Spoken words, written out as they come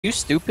You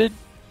stupid?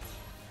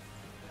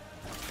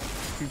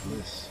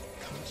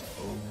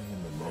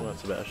 Not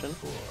Sebastian.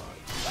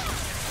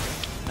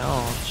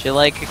 No, she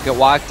like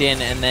walked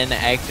in and then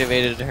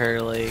activated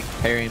her like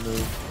parry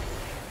move,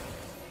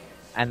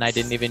 and I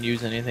didn't even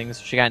use anything,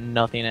 so she got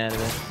nothing out of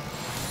it.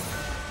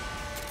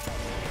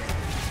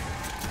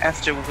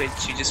 After which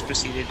she just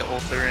proceeded to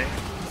ult the ring.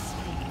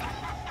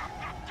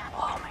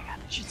 Oh my god,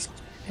 she's so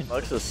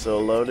Lux is so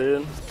low,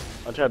 dude.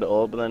 I tried to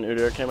ult, but then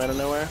Udyr came out of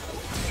nowhere.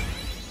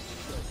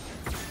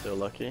 So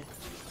lucky.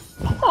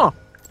 Huh.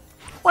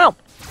 Well.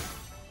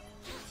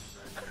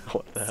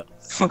 What the hell?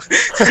 What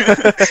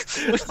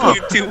do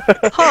you do?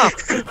 Huh.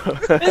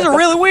 This is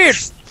really weird.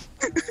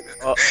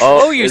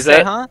 Oh, You is say,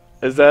 that, huh?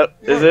 Is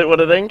it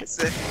what I think? Is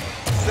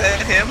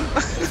that him?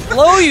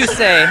 Low, you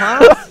say,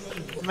 huh?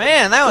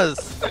 Man, that was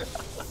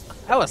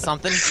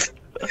something.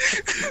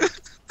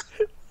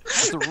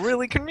 That's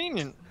really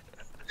convenient.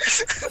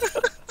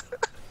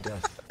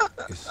 Death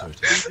is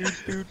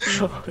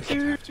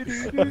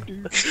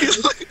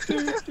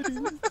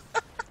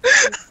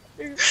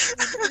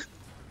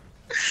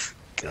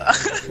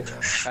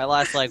I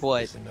lost like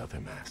what,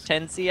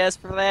 10 CS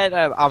for that?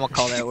 I'm gonna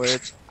call that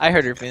word. I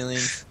hurt her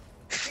feelings.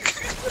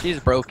 She's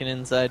broken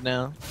inside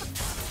now.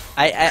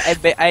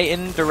 I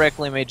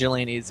indirectly made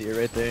Jhin easier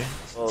right there.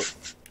 Well,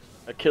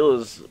 a kill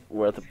is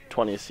worth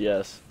 20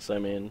 CS, so I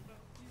mean,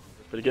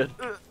 pretty good.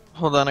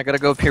 Hold on, I gotta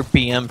go up here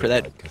BM for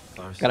that.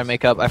 Gotta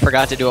make up. I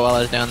forgot to do it while I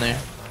was down there.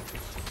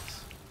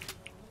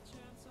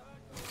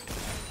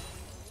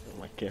 Oh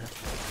my god.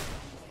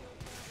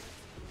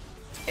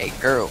 Hey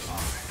girl.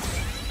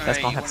 That's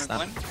Alright, gonna you have to wanna stop.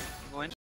 go in?